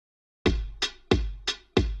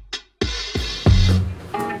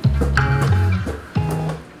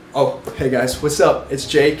Hey guys, what's up? It's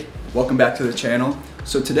Jake. Welcome back to the channel.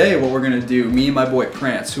 So today what we're gonna do, me and my boy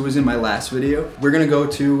Prance, who was in my last video, we're gonna go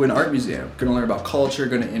to an art museum. Gonna learn about culture,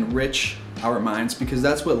 gonna enrich our minds because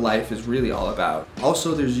that's what life is really all about.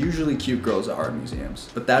 Also, there's usually cute girls at art museums,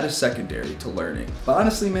 but that is secondary to learning. But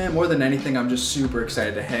honestly, man, more than anything, I'm just super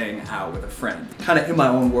excited to hang out with a friend. Kind of in my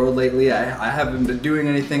own world lately. I haven't been doing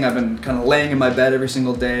anything. I've been kind of laying in my bed every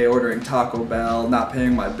single day, ordering Taco Bell, not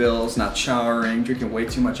paying my bills, not showering, drinking way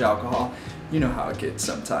too much alcohol. You know how it gets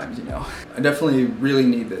sometimes, you know. I definitely really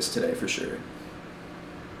need this today for sure.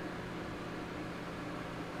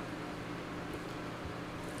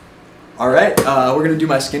 All right, we're gonna do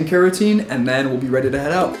my skincare routine and then we'll be ready to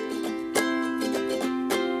head out.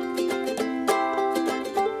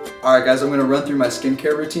 All right guys, I'm gonna run through my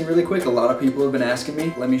skincare routine really quick. A lot of people have been asking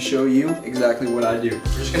me. Let me show you exactly what I do.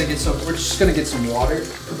 We're just gonna get some water.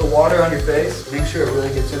 Put the water on your face. Make sure it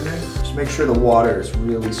really gets in there. Just make sure the water is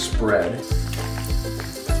really spread.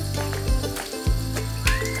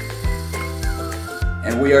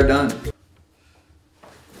 And we are done.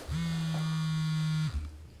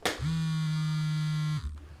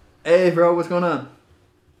 Hey bro, what's going on?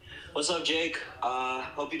 What's up, Jake?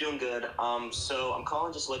 Hope you're doing good. So I'm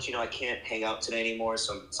calling just to let you know I can't hang out today anymore.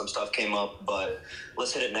 Some stuff came up, but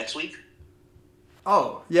let's hit it next week.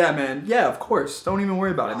 Oh, yeah, man. Yeah, of course. Don't even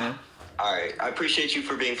worry about it, man. All right. I appreciate you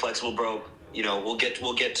for being flexible, bro. You know, we'll get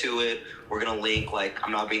to it. We're gonna link. Like,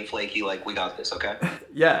 I'm not being flaky. Like, we got this, okay?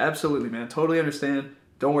 Yeah, absolutely, man. Totally understand.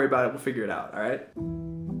 Don't worry about it. We'll figure it out, all right?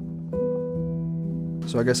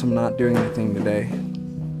 So I guess I'm not doing anything today.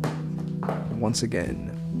 Once again.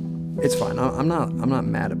 It's fine. I'm not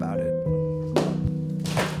mad about it.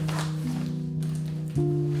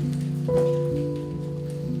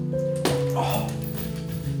 Oh.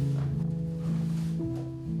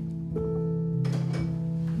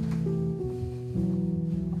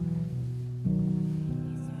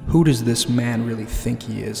 Who does this man really think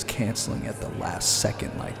he is, canceling at the last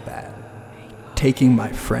second like that? Taking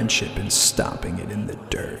my friendship and stomping it in the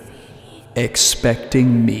dirt.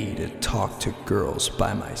 Expecting me to talk to girls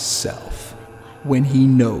by myself when he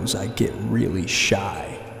knows I get really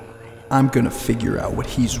shy. I'm gonna figure out what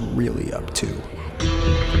he's really up to.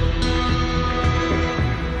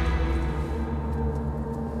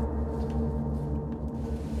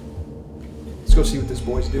 Let's go see what this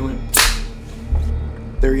boy's doing.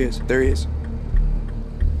 There he is, there he is.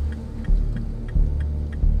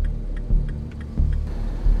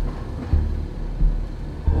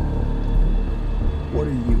 What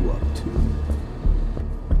are you up to?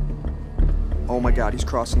 Oh my God, he's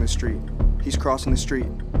crossing the street. He's crossing the street.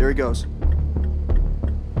 There he goes.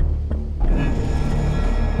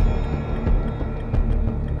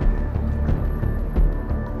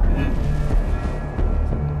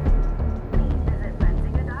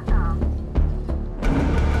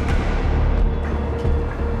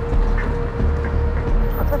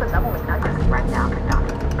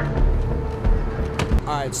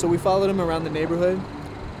 Alright, so we followed him around the neighborhood.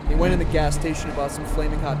 He went in the gas station and bought some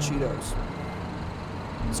flaming hot Cheetos.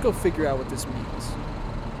 Let's go figure out what this means.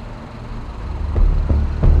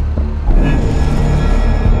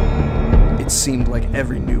 It seemed like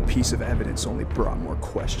every new piece of evidence only brought more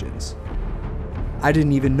questions. I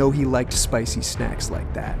didn't even know he liked spicy snacks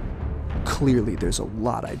like that. Clearly there's a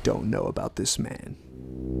lot I don't know about this man.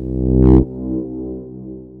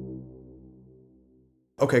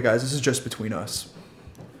 Okay guys, this is just between us.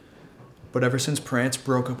 But ever since Prance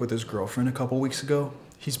broke up with his girlfriend a couple weeks ago,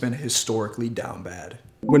 he's been historically down bad.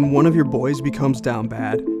 When one of your boys becomes down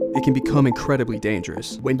bad, it can become incredibly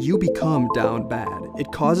dangerous. When you become down bad, it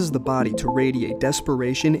causes the body to radiate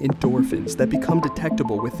desperation endorphins that become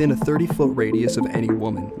detectable within a 30-foot radius of any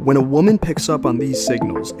woman. When a woman picks up on these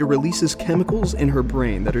signals, it releases chemicals in her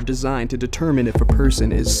brain that are designed to determine if a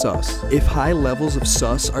person is sus. If high levels of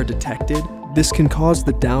sus are detected, this can cause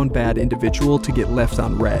the down bad individual to get left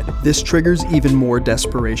on red. This triggers even more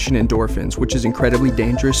desperation endorphins, which is incredibly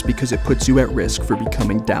dangerous because it puts you at risk for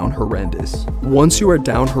becoming down horrendous. Once you are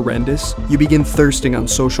down horrendous, you begin thirsting on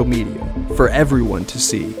social media for everyone to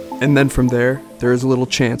see. And then from there is a little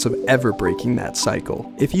chance of ever breaking that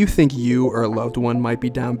cycle. If you think you or a loved one might be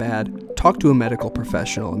down bad, talk to a medical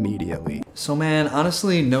professional immediately. So man,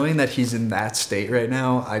 honestly, knowing that he's in that state right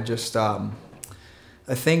now, I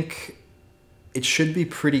think it should be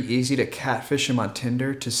pretty easy to catfish him on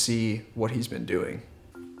Tinder to see what he's been doing.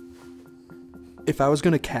 If I was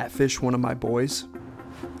gonna catfish one of my boys,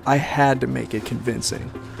 I had to make it convincing.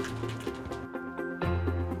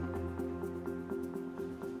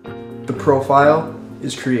 The profile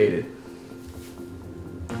is created.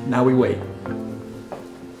 Now we wait.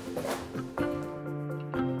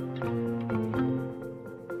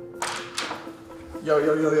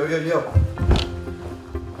 Yo.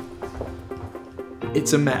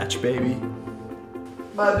 It's a match, baby.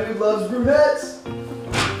 My dude loves brunettes.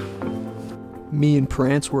 Me and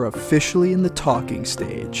Prance were officially in the talking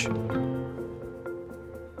stage.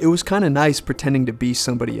 It was kind of nice pretending to be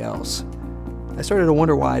somebody else. I started to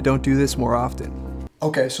wonder why I don't do this more often.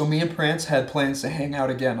 Okay, so me and Prance had plans to hang out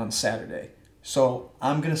again on Saturday. So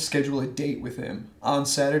I'm gonna schedule a date with him on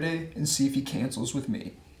Saturday and see if he cancels with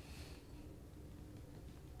me.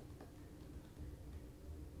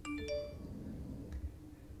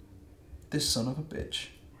 This son of a bitch.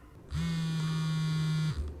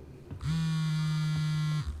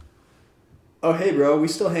 Oh, hey bro, we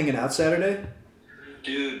still hanging out Saturday?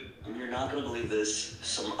 Dude, you're not gonna believe this.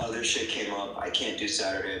 Some other shit came up. I can't do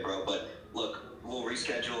Saturday, bro. But look, we'll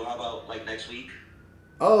reschedule. How about like next week?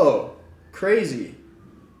 Oh, crazy.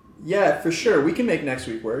 Yeah, for sure. We can make next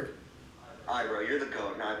week work. Alright, bro, you're the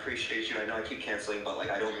goat. No, I appreciate you. I know I keep canceling, but like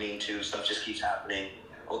I don't mean to. Stuff just keeps happening.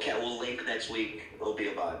 Okay, we'll link next week. It'll be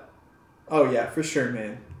a vibe. Oh yeah, for sure,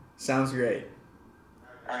 man. Sounds great.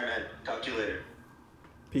 Alright, man. Talk to you later.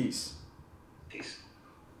 Peace. Peace.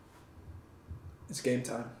 It's game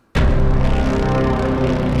time.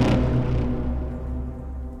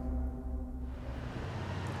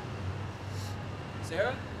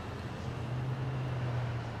 Sarah?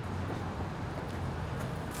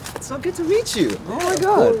 It's so good to meet you. Oh my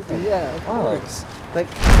god. Yeah, of course. Like,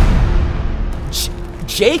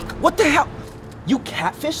 Jake, what the hell? You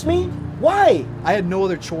catfished me? Why? I had no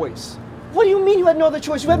other choice. What do you mean you had no other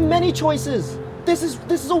choice? You have many choices. This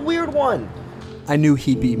is a weird one. I knew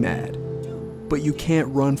he'd be mad, but you can't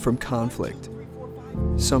run from conflict.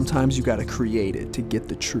 Sometimes you gotta create it to get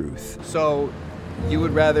the truth. So, you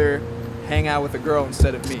would rather hang out with a girl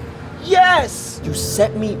instead of me? Yes! You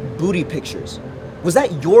sent me booty pictures. Was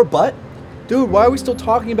that your butt? Dude, why are we still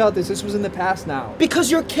talking about this? This was in the past now.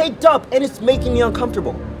 Because you're caked up and it's making me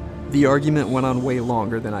uncomfortable. The argument went on way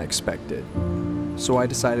longer than I expected, so I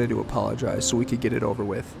decided to apologize so we could get it over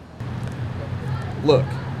with. Look,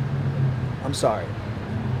 I'm sorry.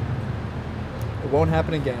 It won't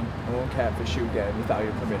happen again. I won't catfish you again without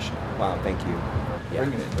your permission. Wow, thank you. Yeah.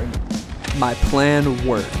 Bring it in. My plan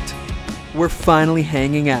worked. We're finally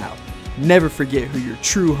hanging out. Never forget who your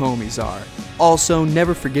true homies are. Also,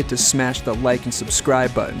 never forget to smash the like and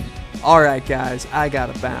subscribe button. Alright guys, I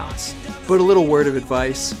gotta bounce. But a little word of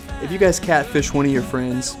advice, if you guys catfish one of your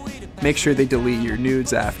friends, make sure they delete your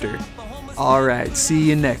nudes after. Alright, see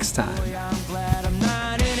you next time. I'm glad I'm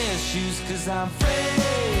not in his shoes 'cause I'm free.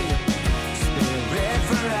 Spirit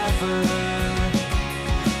forever.